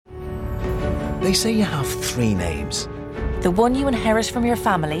They say you have 3 names. The one you inherit from your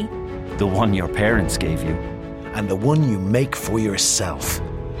family. The one your parents gave you. And the one you make for yourself.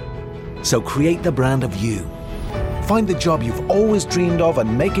 So create the brand of you. Find the job you've always dreamed of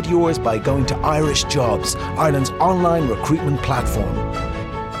and make it yours by going to Irish Jobs, Ireland's online recruitment platform.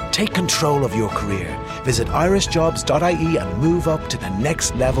 Take control of your career. Visit irishjobs.ie and move up to the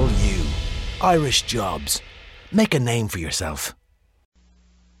next level you. Irish Jobs. Make a name for yourself.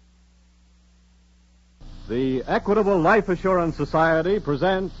 The Equitable Life Assurance Society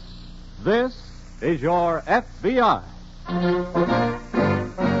presents This is Your FBI.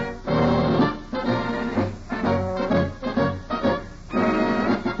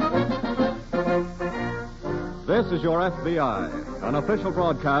 This is Your FBI, an official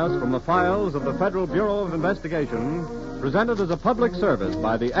broadcast from the files of the Federal Bureau of Investigation, presented as a public service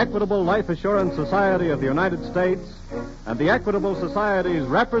by the Equitable Life Assurance Society of the United States and the Equitable Society's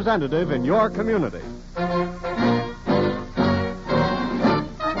representative in your community.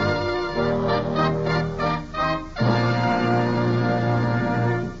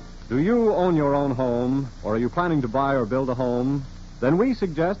 Do you own your own home, or are you planning to buy or build a home? Then we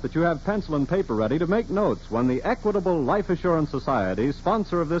suggest that you have pencil and paper ready to make notes when the Equitable Life Assurance Society,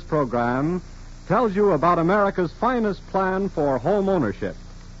 sponsor of this program, tells you about America's finest plan for home ownership.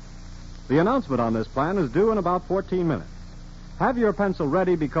 The announcement on this plan is due in about 14 minutes. Have your pencil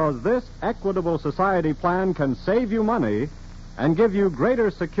ready because this Equitable Society plan can save you money and give you greater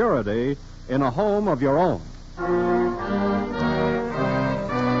security in a home of your own.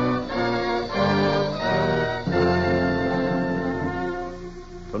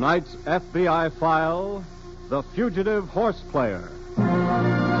 Tonight's FBI file, The Fugitive Horse Player.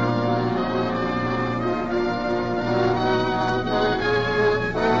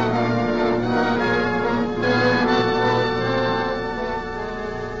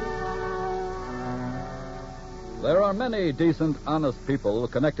 There are many decent, honest people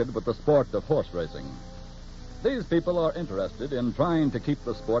connected with the sport of horse racing. These people are interested in trying to keep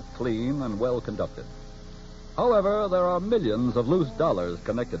the sport clean and well conducted. However, there are millions of loose dollars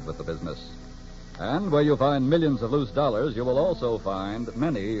connected with the business. And where you find millions of loose dollars, you will also find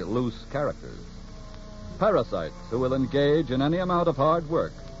many loose characters. Parasites who will engage in any amount of hard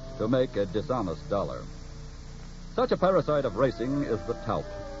work to make a dishonest dollar. Such a parasite of racing is the tout.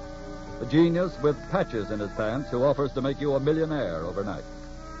 The genius with patches in his pants who offers to make you a millionaire overnight.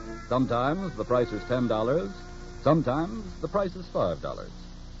 Sometimes the price is $10, sometimes the price is $5.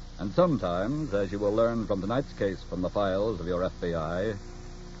 And sometimes, as you will learn from tonight's case from the files of your FBI,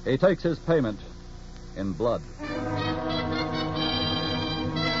 he takes his payment in blood.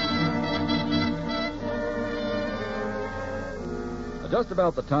 Just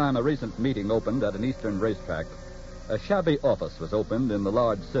about the time a recent meeting opened at an eastern racetrack, a shabby office was opened in the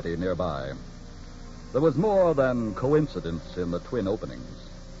large city nearby. There was more than coincidence in the twin openings,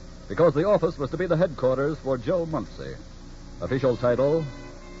 because the office was to be the headquarters for Joe Muncie. Official title,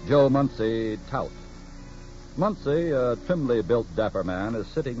 Joe Muncie, tout. Muncie, a trimly built dapper man, is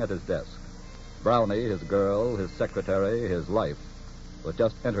sitting at his desk. Brownie, his girl, his secretary, his life, was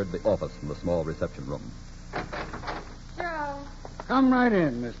just entered the office from the small reception room. Joe. Come right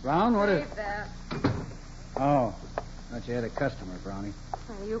in, Miss Brown. What is... that? Oh, thought you had a customer, Brownie.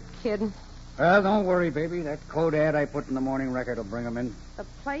 Are you kidding? Well, don't worry, baby. That code ad I put in the morning record will bring 'em in. The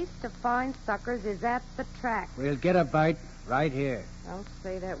place to find suckers is at the track. We'll get a bite right here. Don't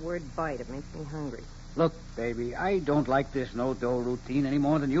say that word bite. It makes me hungry. Look, baby, I don't like this no-dough routine any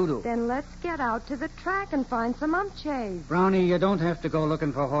more than you do. Then let's get out to the track and find some umpches. Brownie, you don't have to go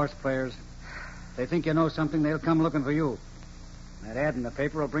looking for horse players. If they think you know something, they'll come looking for you. That ad in the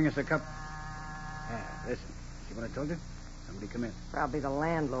paper will bring us a cup... Yeah, listen. See what I told you? Somebody come in. Probably the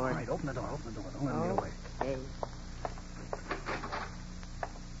landlord. All right, open the door. Don't let me get away. Okay.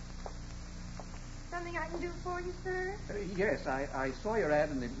 Something I can do for you, sir? Yes, I saw your ad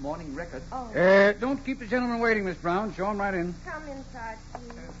in the morning record. Oh. Don't keep the gentleman waiting, Miss Brown. Show him right in. Come inside,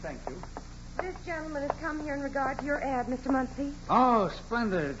 please. Thank you. This gentleman has come here in regard to your ad, Mr. Muncie. Oh,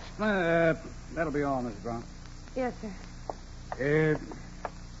 splendid. That'll be all, Miss Brown. Yes, sir.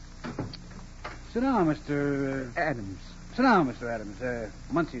 Sit down, Mr. Adams. Sit down, Mr. Adams.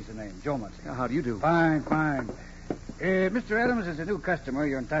 Muncie's the name. Joe Muncie. How do you do? Fine. Mr. Adams is a new customer.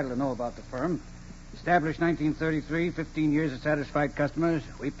 You're entitled to know about the firm. Established 1933, 15 years of satisfied customers.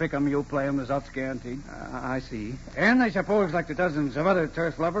 We pick 'em, you play 'em, results guaranteed. I see. And I suppose, like the dozens of other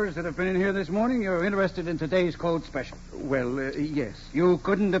turf lovers that have been in here this morning, you're interested in today's code special. Well, yes. You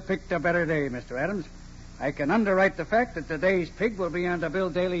couldn't have picked a better day, Mr. Adams. I can underwrite the fact that today's pig will be on the bill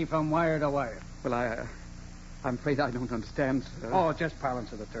daily from wire to wire. Well, I'm afraid I don't understand, sir. Oh, just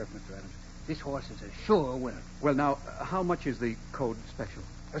parlance of the turf, Mr. Adams. This horse is a sure winner. Well, now, how much is the code special?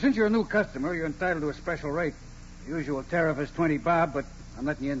 Since you're a new customer, you're entitled to a special rate. The usual tariff is 20 bob, but I'm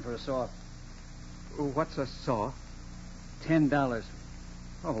letting you in for a saw. What's a saw? $10.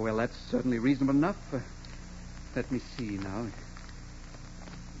 Oh, well, that's certainly reasonable enough. Let me see now.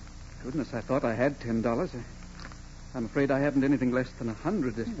 Goodness, I thought I had $10. I'm afraid I haven't anything less than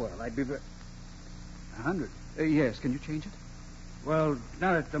 100. Well, I'd be... 100? Yes, can you change it? Well,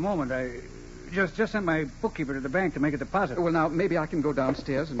 not at the moment. I just sent my bookkeeper to the bank to make a deposit. Well, now, maybe I can go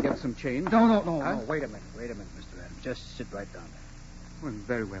downstairs and get some change. No. Wait a minute, Mr. Adams. Just sit right down there. Well,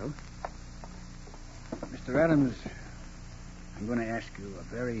 very well. Mr. Adams, I'm going to ask you a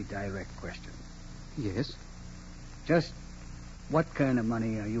very direct question. Yes? Just what kind of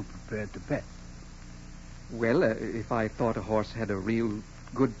money are you prepared to bet? Well, if I thought a horse had a real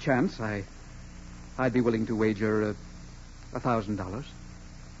good chance, I'd be willing to wager $1,000.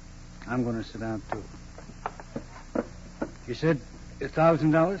 I'm going to sit down, too. You said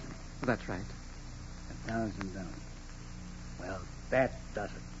 $1,000? That's right. $1,000. Well, that does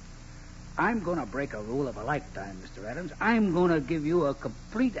it. I'm going to break a rule of a lifetime, Mr. Adams. I'm going to give you a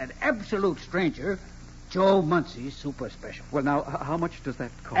complete and absolute stranger Joe Muncie's super special. Well, now, how much does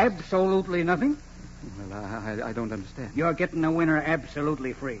that cost? Absolutely nothing. Well, I don't understand. You're getting the winner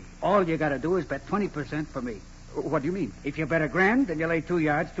absolutely free. All you got to do is bet 20% for me. What do you mean? If you bet $1,000, then you lay 2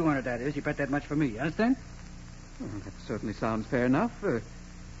 yards, 200 that is. You bet that much for me. You understand? Well, that certainly sounds fair enough.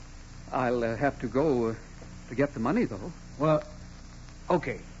 I'll have to go to get the money, though. Well,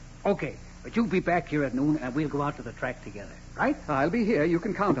 okay. But you'll be back here at noon, and we'll go out to the track together, right? I'll be here. You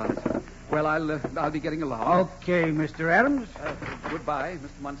can count on it. Well, I'll be getting along. Okay, Mr. Adams. Goodbye,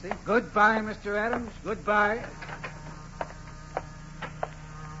 Mr. Muncie. Goodbye, Mr. Adams. Goodbye.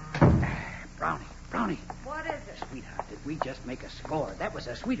 Brownie. What is it? Sweetheart, did we just make a score? That was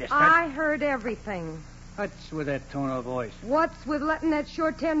the sweetest. I heard everything. What's with that tone of voice? What's with letting that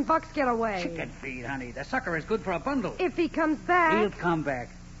sure $10 get away? Chicken feed, honey. The sucker is good for a bundle. If he comes back. He'll come back.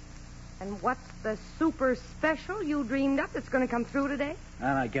 And what's the super special you dreamed up that's going to come through today?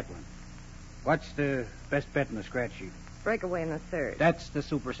 I get one. What's the best bet in the scratch sheet? Breakaway in the third. That's the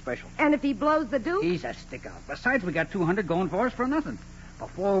super special. And if he blows the deuce? He's a stick out. Besides, we got 200 going for us for nothing.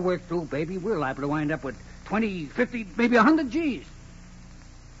 Before we're through, baby, we're liable to wind up with 20, 50, maybe 100 G's.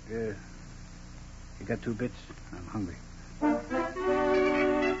 You got 2 bits? I'm hungry.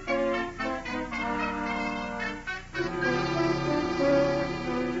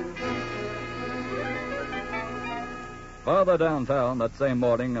 Farther downtown that same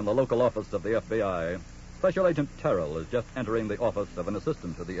morning in the local office of the FBI, Special Agent Terrell is just entering the office of an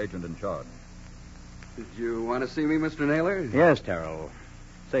assistant to the agent in charge. Did you want to see me, Mr. Naylor? Yes, Terrell.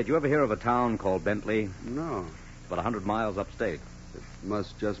 Say, did you ever hear of a town called Bentley? No. It's about 100 miles upstate. It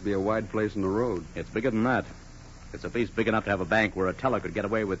must just be a wide place in the road. It's bigger than that. It's a piece big enough to have a bank where a teller could get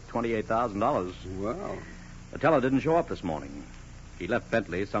away with $28,000. Well. The teller didn't show up this morning. He left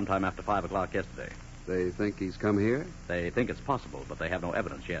Bentley sometime after 5 o'clock yesterday. They think he's come here? They think it's possible, but they have no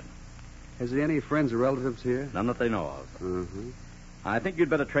evidence yet. Has he any friends or relatives here? None that they know of. Uh-huh. I think you'd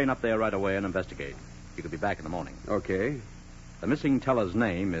better train up there right away and investigate. You could be back in the morning. Okay. The missing teller's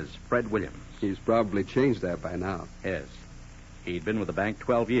name is Fred Williams. He's probably changed that by now. Yes. He'd been with the bank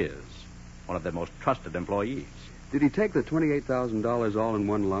 12 years. One of their most trusted employees. Did he take the $28,000 all in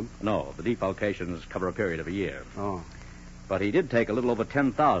one lump? No, the defalcations cover a period of a year. Oh. But he did take a little over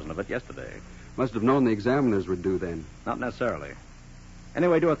 10,000 of it yesterday. Must have known the examiners would do then. Not necessarily.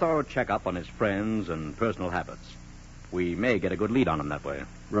 Anyway, do a thorough checkup on his friends and personal habits. We may get a good lead on him that way.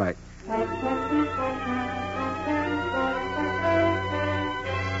 Right.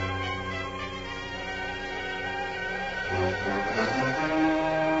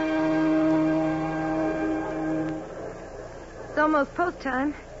 It's almost post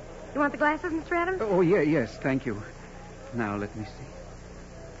time. You want the glasses, Mr. Adams? Oh, yes, thank you. Now, let me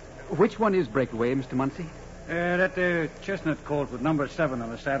see. Which one is Breakaway, Mr. Muncie? That chestnut colt with number 7 on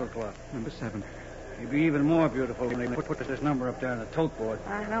the saddle cloth. Number 7. He'd be even more beautiful when they put this number up there on the tote board.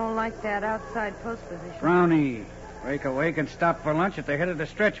 I don't like that outside post position. Brownie, Breakaway can stop for lunch at the head of the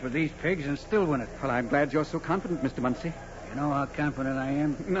stretch with these pigs and still win it. Well, I'm glad you're so confident, Mr. Muncie. You know how confident I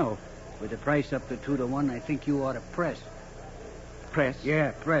am? No. With the price up to 2 to 1, I think you ought to press. Press?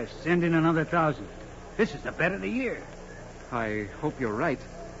 Yeah, press. Send in another 1,000. This is the bet of the year. I hope you're right.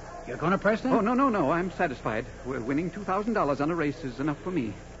 You're going to press then? Oh, no. I'm satisfied. Winning $2,000 on a race is enough for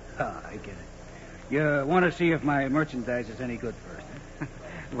me. I get it. You want to see if my merchandise is any good first, huh?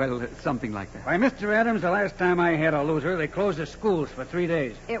 Well, something like that. Why, Mr. Adams, the last time I had a loser, they closed the schools for 3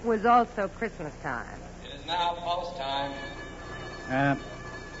 days. It was also Christmas time. It is now post time.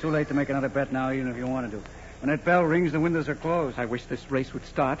 too late to make another bet now, even if you wanted to. When that bell rings, the windows are closed. I wish this race would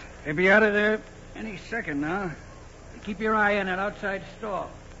start. They'll be out of there any second now. Keep your eye on that outside stall.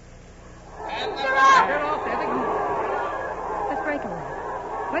 Let's break away.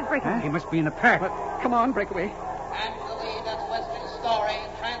 Let's break away. He must be in the pack. Come on, breakaway. And to lead, that's Western Story,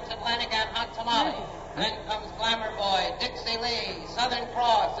 Transatlantic, and Hot Tamale. Then comes Glamour Boy, Dixie Lee, Southern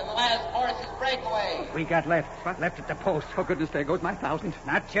Cross, and the last horse is Breakaway. We got left. Left at the post. For goodness, there goes my 1,000.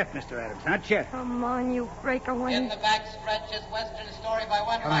 Not yet, Mr. Adams. Not yet. Come on, you breakaway. In the back stretch is Western Story by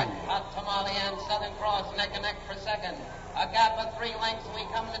 1 length. Hot Tamale and Southern Cross neck and neck for second. A gap of 3 lengths, we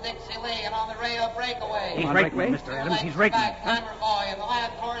come to Dixie Lee, and on the rail, Breakaway. He's raking, Mr. Adams. He's raking. Back, Glamour Boy, and the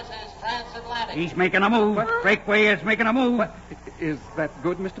last horse is Transatlantic. He's making a move. Breakaway is making a move. Is that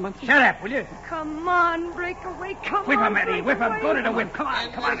good, Mr. Munson? Shut up, will you? Come on, breakaway. Come Whip on. him, Eddie. Whip him. Go to the whip. Come on.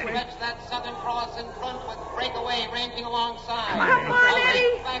 And Come on, we Eddie. stretch that Southern Cross in front with Breakaway ranging alongside. Come on,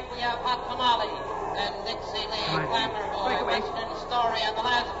 Eddie. Back we have Hot Tamale, then Dixie Lee, Glamour Boy, Western Story, and the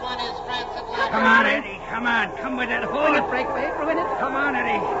last one is Transatlantic. Come on, Eddie. Come on. Come with that horse. Breakaway, ruin it. Come on,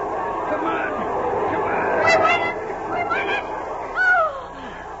 Eddie. Come on. Come on. We win it. We win it.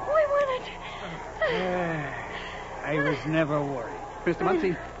 Oh, we win it. I was never worried. Mr.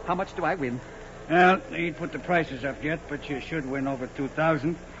 Munson, how much do I win? Well, they ain't put the prices up yet, but you should win over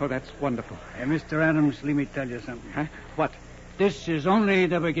 2,000. Oh, that's wonderful. Mr. Adams, let me tell you something. Huh? What? This is only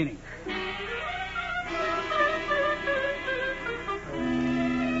the beginning.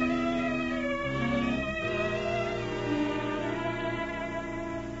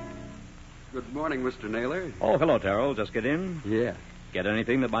 Good morning, Mr. Naylor. Oh, hello, Terrell. Just get in. Yeah, Get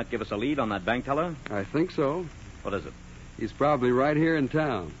anything that might give us a lead on that bank teller? I think so. What is it? He's probably right here in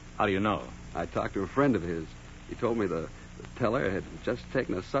town. How do you know? I talked to a friend of his. He told me the teller had just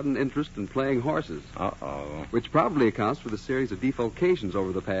taken a sudden interest in playing horses, Uh-oh. which probably accounts for the series of defalcations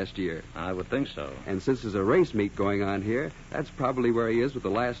over the past year. I would think so. And since there's a race meet going on here, that's probably where he is with the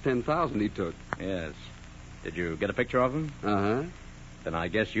last 10,000 he took. Yes. Did you get a picture of him? Uh-huh. Then I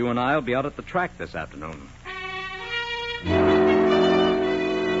guess you and I'll be out at the track this afternoon.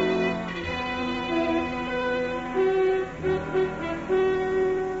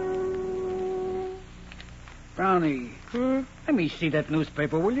 Brownie, let me see that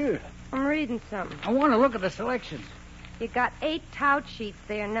newspaper, will you? I'm reading something. I want to look at the selections. You got 8 tout sheets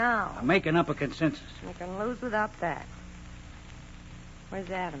there now. I'm making up a consensus. You can lose without that. Where's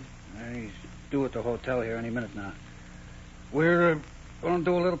Adam? He's due at the hotel here any minute now. We're going to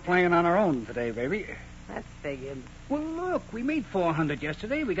do a little playing on our own today, baby. That's figured. Well, look, we made 400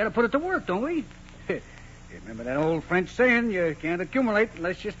 yesterday. We got to put it to work, don't we? You remember that old French saying, you can't accumulate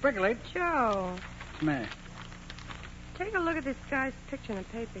unless you speculate? Joe, What's the matter? take a look at this guy's picture in the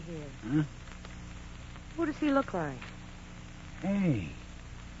paper here. Huh? Who does he look like? Hey,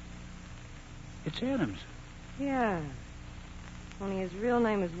 it's Adams. Yeah. Only his real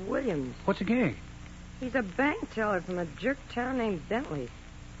name is Williams. What's the gag? He's a bank teller from a jerk town named Bentley.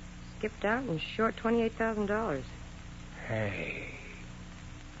 Skipped out and short $28,000. Hey,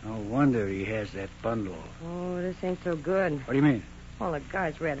 no wonder he has that bundle. Oh, this ain't so good. What do you mean? Well, the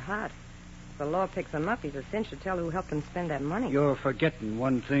guy's red hot. If the law picks him up, he's a cinch to tell who helped him spend that money. You're forgetting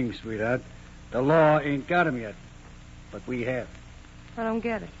one thing, sweetheart. The law ain't got him yet, but we have. I don't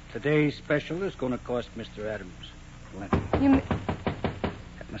get it. Today's special is going to cost Mr. Adams plenty.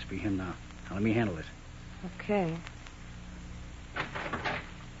 That must be him now. Now, let me handle it. Okay.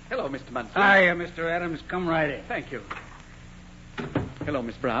 Hello, Mr. Munson. Hiya, Mr. Adams. Come right in. Thank you. Hello,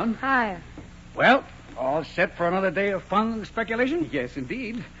 Miss Brown. Hi. Well, all set for another day of fun and speculation? Yes,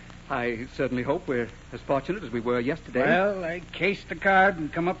 indeed. I certainly hope we're as fortunate as we were yesterday. Well, I cased the card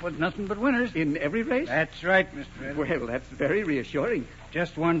and come up with nothing but winners. In every race? That's right, Mr. Adams. Well, that's very reassuring.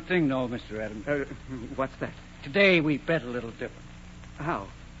 Just one thing, though, Mr. Adams. What's that? Today we bet a little different. How?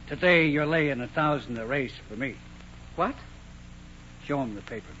 Today you're laying 1,000 a race for me. What? Show him the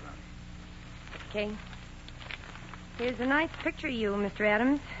paper, Brownie. Okay. Here's a nice picture of you, Mr.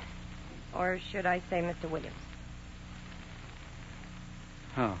 Adams. Or should I say Mr. Williams?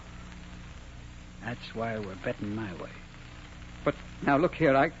 Oh. That's why we're betting my way. But now, look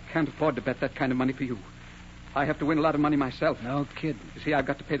here. I can't afford to bet that kind of money for you. I have to win a lot of money myself. No kidding. You see, I've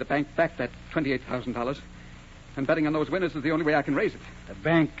got to pay the bank back that $28,000. And betting on those winners is the only way I can raise it. The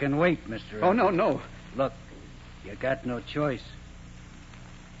bank can wait, Mr. Adams. Oh, no. Look, you got no choice.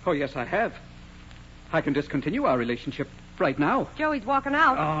 Oh, yes, I have. I can discontinue our relationship right now. Joey's walking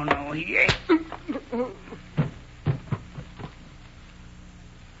out. Oh, no, he ain't.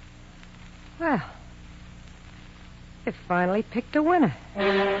 Well, you finally picked a winner.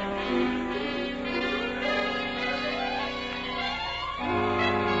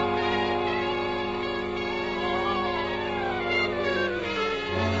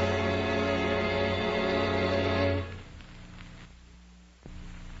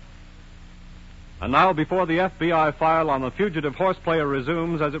 And now, before the FBI file on the fugitive horse player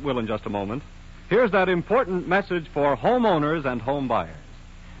resumes, as it will in just a moment, here's that important message for homeowners and home buyers.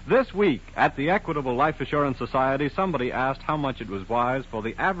 This week, at the Equitable Life Assurance Society, somebody asked how much it was wise for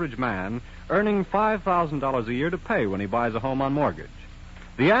the average man earning $5,000 a year to pay when he buys a home on mortgage.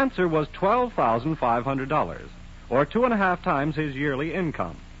 The answer was $12,500, or 2.5 times his yearly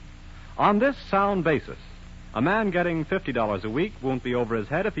income. On this sound basis, a man getting $50 a week won't be over his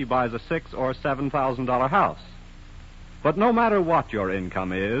head if he buys a $6,000 or $7,000 house. But no matter what your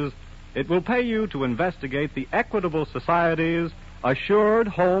income is, it will pay you to investigate the Equitable Society's Assured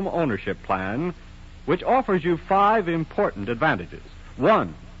Home Ownership Plan, which offers you 5 important advantages.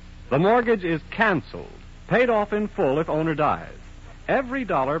 1, the mortgage is canceled, paid off in full if owner dies. Every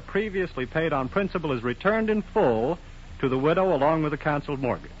dollar previously paid on principal is returned in full to the widow along with the canceled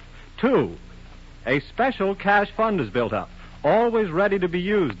mortgage. 2, a special cash fund is built up, always ready to be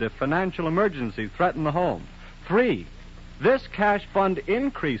used if financial emergencies threaten the home. 3, this cash fund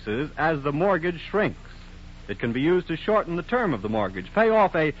increases as the mortgage shrinks. It can be used to shorten the term of the mortgage. Pay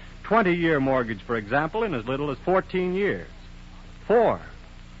off a 20-year mortgage, for example, in as little as 14 years. 4,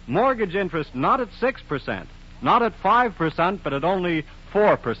 mortgage interest not at 6%, not at 5%, but at only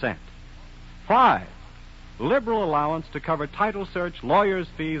 4%. 5, liberal allowance to cover title search, lawyer's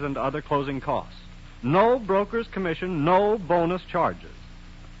fees, and other closing costs. No broker's commission, no bonus charges.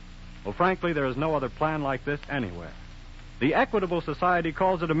 Well, frankly, there is no other plan like this anywhere. The Equitable Society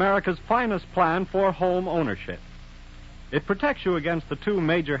calls it America's finest plan for home ownership. It protects you against the 2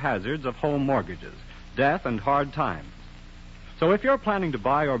 major hazards of home mortgages, death and hard times. So if you're planning to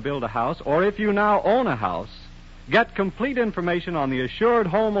buy or build a house, or if you now own a house, get complete information on the Assured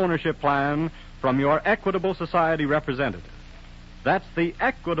Home Ownership Plan from your Equitable Society representative. That's the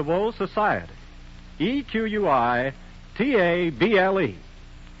Equitable Society. EQUITABLE.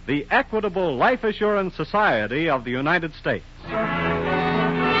 The Equitable Life Assurance Society of the United States.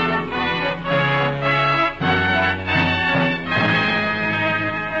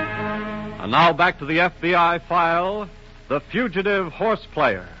 And now back to the FBI file, The Fugitive Horse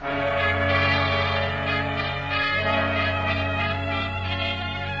Player.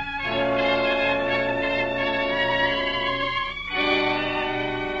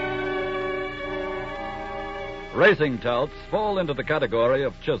 Racing touts fall into the category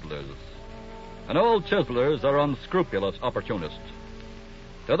of chiselers. And all chiselers are unscrupulous opportunists.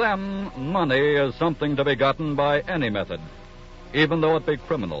 To them, money is something to be gotten by any method, even though it be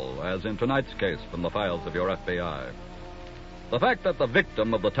criminal, as in tonight's case from the files of your FBI. The fact that the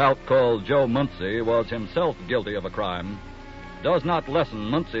victim of the tout called Joe Muncie was himself guilty of a crime does not lessen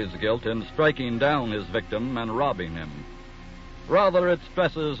Muncie's guilt in striking down his victim and robbing him. Rather, it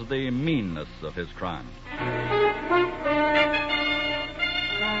stresses the meanness of his crime.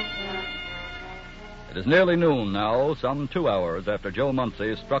 It is nearly noon now, some 2 hours after Joe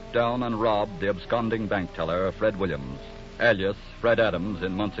Muncie struck down and robbed the absconding bank teller, Fred Williams, alias Fred Adams,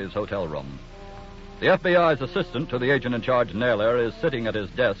 in Muncie's hotel room. The FBI's assistant to the agent in charge, Naylor, is sitting at his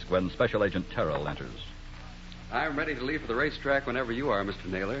desk when Special Agent Terrell enters. I'm ready to leave for the racetrack whenever you are, Mr.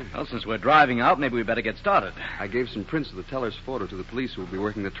 Naylor. Well, since we're driving out, maybe we better get started. I gave some prints of the teller's photo to the police who will be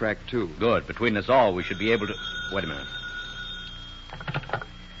working the track, too. Good. Between us all, we should be able to... Wait a minute.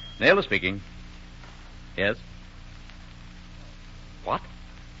 Naylor speaking. Yes? What?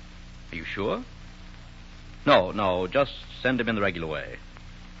 Are you sure? No, just send him in the regular way.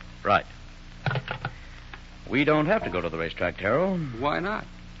 Right. We don't have to go to the racetrack, Terrell. Why not?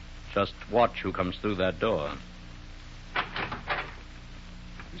 Just watch who comes through that door.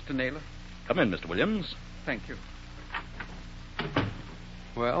 Mr. Naylor? Come in, Mr. Williams. Thank you.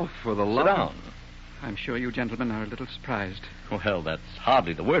 Well, for the Sit love... down. I'm sure you gentlemen are a little surprised. Well, that's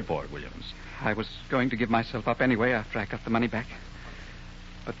hardly the word for it, Williams. I was going to give myself up anyway after I got the money back.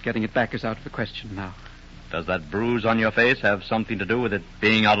 But getting it back is out of the question now. Does that bruise on your face have something to do with it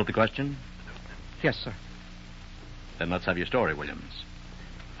being out of the question? Yes, sir. Then let's have your story, Williams.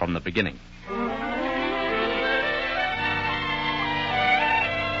 From the beginning.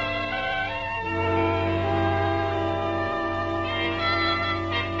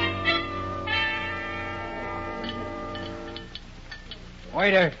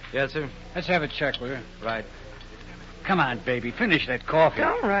 Waiter, Yes, sir. let's have a check, will you? Right. Come on, baby, finish that coffee.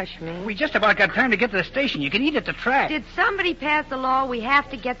 Don't rush me. We just about got time to get to the station. You can eat at the track. Did somebody pass the law we have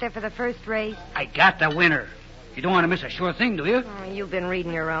to get there for the first race? I got the winner. You don't want to miss a sure thing, do you? Oh, you've been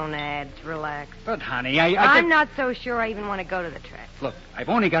reading your own ads. Relax. But, honey, I'm not so sure I even want to go to the track. Look, I've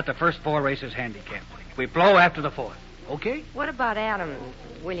only got the first 4 races handicapped. We blow after the 4th. Okay? What about Adam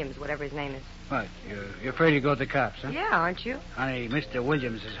Williams, whatever his name is? What, you're afraid to go with the cops, huh? Yeah, aren't you? Honey, Mr.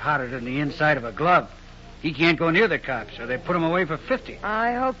 Williams is hotter than the inside of a glove. He can't go near the cops, or they put him away for 50.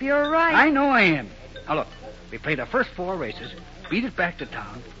 I hope you're right. I know I am. Now, look, we play the first 4 races, beat it back to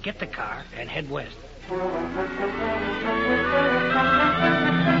town, get the car, and head west.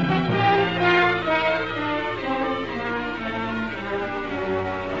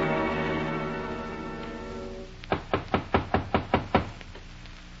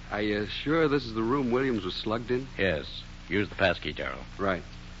 Are you sure this is the room Williams was slugged in? Yes. Use the passkey, Darrell. Right.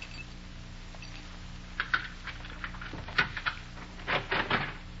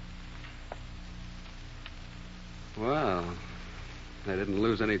 Well, they didn't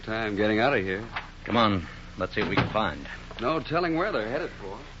lose any time getting out of here. Come on. Let's see what we can find. No telling where they're headed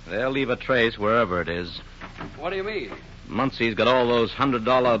for. They'll leave a trace wherever it is. What do you mean? Muncie's got all those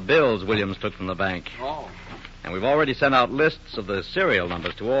 $100 bills Williams took from the bank. Oh, And we've already sent out lists of the serial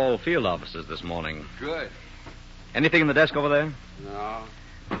numbers to all field offices this morning. good. Anything in the desk over there? No,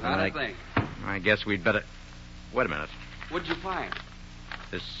 not a thing. I guess we'd better... Wait a minute. What'd you find?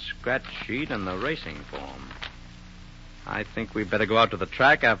 This scratch sheet and the racing form. I think we'd better go out to the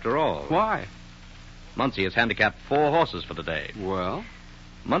track after all. Why? Muncie has handicapped 4 horses for today. Well?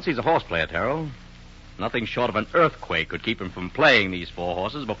 Muncie's a horse player, Terrell. Nothing short of an earthquake could keep him from playing these 4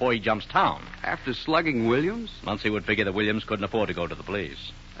 horses before he jumps town. After slugging Williams? Muncie would figure that Williams couldn't afford to go to the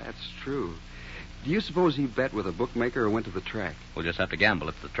police. That's true. Do you suppose he bet with a bookmaker or went to the track? We'll just have to gamble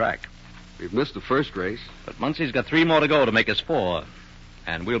at the track. We've missed the first race. But Muncie's got 3 more to go to make us 4.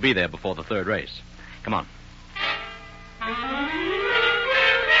 And we'll be there before the 3rd race. Come on.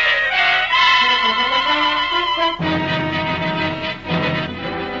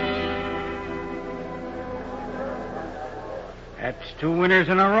 That's 2 winners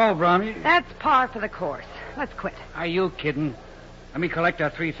in a row, Brownie. That's par for the course. Let's quit. Are you kidding? Let me collect our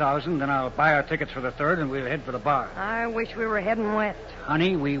 3,000, then I'll buy our tickets for the 3rd, and we'll head for the bar. I wish we were heading west.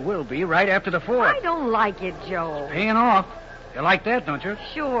 Honey, we will be right after the 4th. I don't like it, Joe. Paying off. You like that, don't you?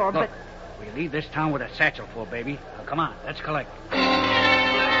 Sure, Look, but... we leave this town with a satchel full, baby. Now, come on, let's collect.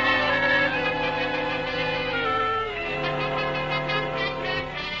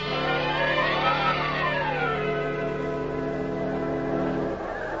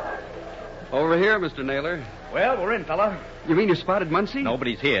 Over here, Mr. Naylor. Well, we're in, fella. You mean you spotted Muncie?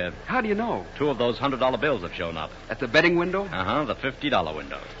 Nobody's here. How do you know? 2 of those $100 bills have shown up. At the betting window? Uh-huh, the $50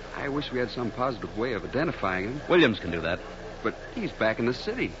 window. I wish we had some positive way of identifying him. Williams can do that. But he's back in the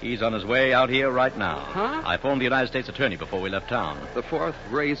city. He's on his way out here right now. Huh? I phoned the United States Attorney before we left town. The 4th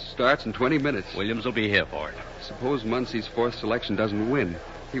race starts in 20 minutes. Williams will be here for it. Suppose Muncie's 4th selection doesn't win.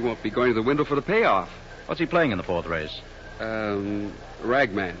 He won't be going to the window for the payoff. What's he playing in the 4th race?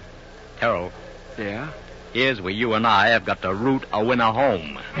 Ragman. Terrell, Yeah? here's where you and I have got to root a winner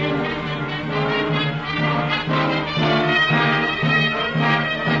home.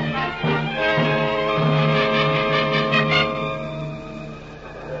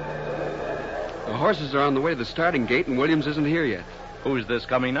 The horses are on the way to the starting gate, and Williams isn't here yet. Who's this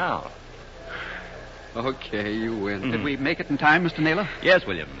coming now? Okay, you win. Did we make it in time, Mr. Naylor? Yes,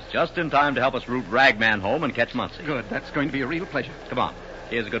 Williams. Just in time to help us root Ragman home and catch Muncie. Good. That's going to be a real pleasure. Come on.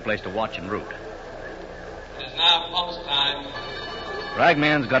 Here's a good place to watch and root. It is now post time.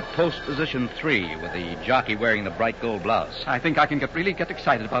 Ragman's got post position 3 with the jockey wearing the bright gold blouse. I think I can really get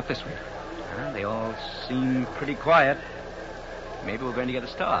excited about this one. They all seem pretty quiet. Maybe we're going to get a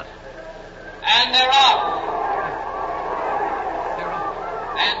start. And they're off.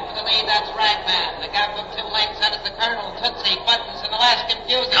 And for the lead, that's Ragman. The gap of 2 lengths, that is the Colonel, Tootsie, Buttons, and the last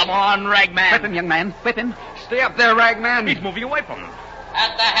confusing. Come on, Ragman. Whip him, young man. Whip him. Stay up there, Ragman. He's moving away from him.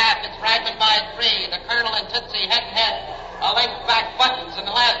 At the half, it's Ragman by 3. The Colonel and Tootsie head and head. A length back, Buttons, and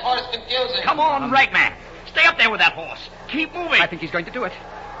the last horse confusing. Come on, Ragman. Stay up there with that horse. Keep moving. I think he's going to do it.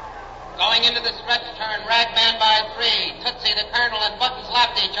 Going into the stretch turn, Ragman by 3. Tootsie, the Colonel, and Buttons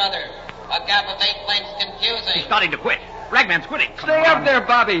lapped each other. A gap of 8 lengths confusing. He's starting to quit. Ragman's quitting. Stay up there,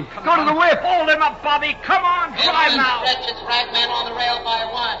 Bobby. Go to the whip. Hold him up, Bobby. Come on, drive In the now. stretch, it's Ragman on the rail by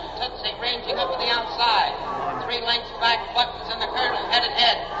 1. Tootsie ranging up to the outside. 3 lengths back, Buttons and the Colonel head and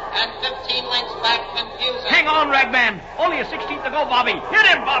head. And 15 lengths back, confusing. Hang on, Ragman. Only a 16th to go, Bobby. Hit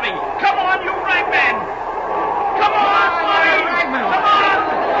him, Bobby. Come on, you Ragman. Come on, Bobby. Ragman. Come on.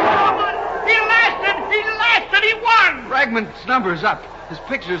 Come on. He lasted. He lasted. He won. Ragman's number's up. His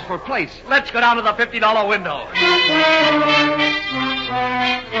picture's for place. Let's go down to the $50 window.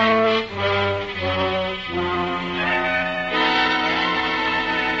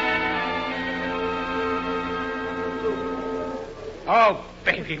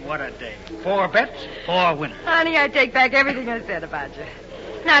 baby, what a day. 4 bets, 4 winners. Honey, I take back everything I said about you.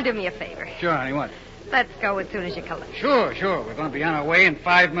 Now do me a favor. Sure, honey, what? Let's go as soon as you collect. Sure. We're going to be on our way in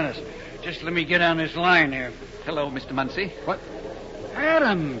 5 minutes. Just let me get on this line here. Hello, Mr. Muncie. What?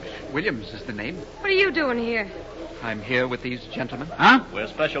 Adams. Williams is the name. What are you doing here? I'm here with these gentlemen. Huh? We're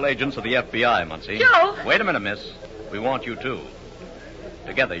special agents of the FBI, Muncie. Joe! Wait a minute, miss. We want you, too.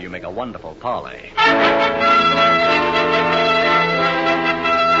 Together, you make a wonderful parlay.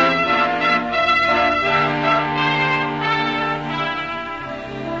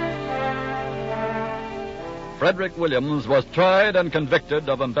 Frederick Williams was tried and convicted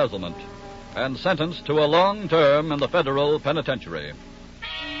of embezzlement and sentenced to a long term in the federal penitentiary.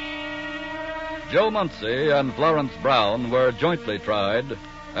 Joe Muncie and Florence Brown were jointly tried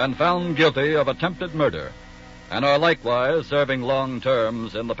and found guilty of attempted murder and are likewise serving long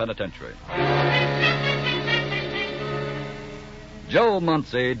terms in the penitentiary. Joe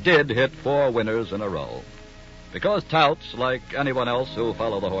Muncie did hit 4 winners in a row because touts, like anyone else who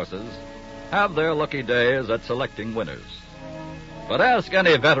follow the horses, have their lucky days at selecting winners. But ask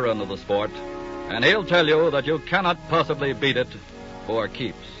any veteran of the sport, and he'll tell you that you cannot possibly beat it for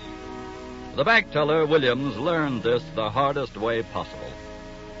keeps. The bank teller, Williams, learned this the hardest way possible,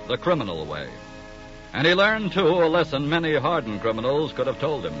 the criminal way. And he learned, too, a lesson many hardened criminals could have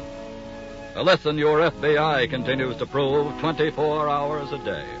told him. A lesson your FBI continues to prove 24 hours a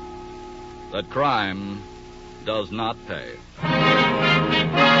day. That crime does not pay.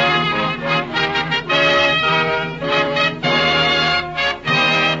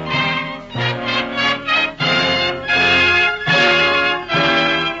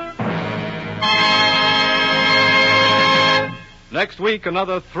 Next week,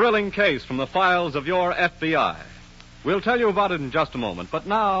 another thrilling case from the files of your FBI. We'll tell you about it in just a moment, but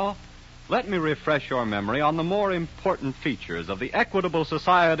now, let me refresh your memory on the more important features of the Equitable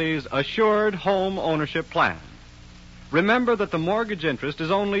Society's Assured Home Ownership Plan. Remember that the mortgage interest is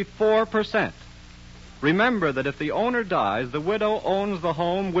only 4%. Remember that if the owner dies, the widow owns the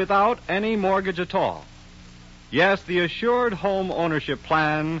home without any mortgage at all. Yes, the Assured Home Ownership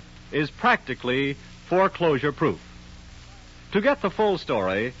Plan is practically foreclosure-proof. To get the full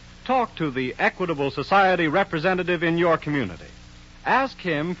story, talk to the Equitable Society representative in your community. Ask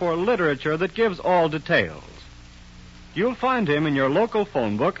him for literature that gives all details. You'll find him in your local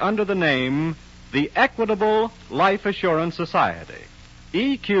phone book under the name the Equitable Life Assurance Society.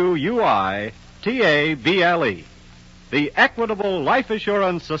 EQUITABLE. The Equitable Life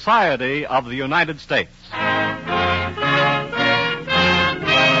Assurance Society of the United States.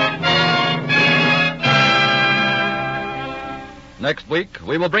 Next week,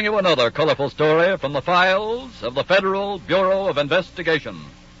 we will bring you another colorful story from the files of the Federal Bureau of Investigation,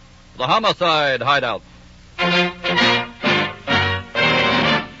 the Homicide Hideout.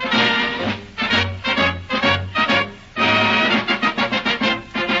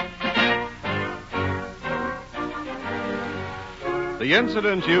 The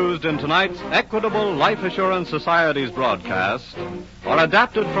incidents used in tonight's Equitable Life Assurance Society's broadcast are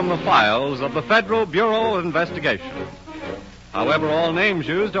adapted from the files of the Federal Bureau of Investigation. However, all names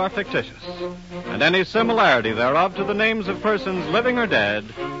used are fictitious, and any similarity thereof to the names of persons living or dead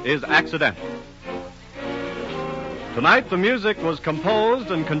is accidental. Tonight, the music was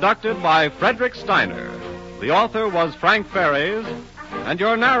composed and conducted by Frederick Steiner. The author was Frank Ferries, and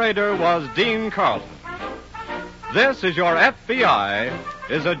your narrator was Dean Carlton. This is Your FBI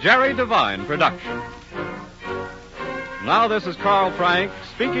is a Jerry Devine production. Now, this is Carl Frank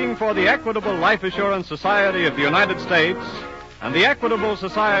speaking for the Equitable Life Assurance Society of the United States and the Equitable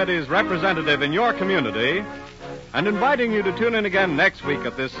Society's representative in your community, and inviting you to tune in again next week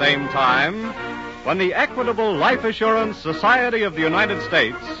at this same time, when the Equitable Life Assurance Society of the United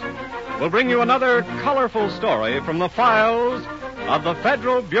States will bring you another colorful story from the files of the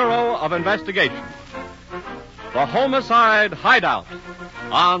Federal Bureau of Investigation. The Homicide Hideout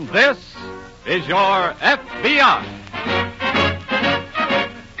on This Is Your FBI.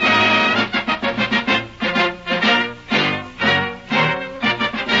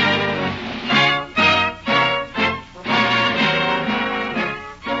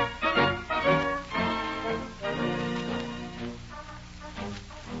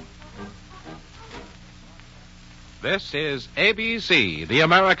 This is ABC, the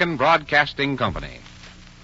American Broadcasting Company.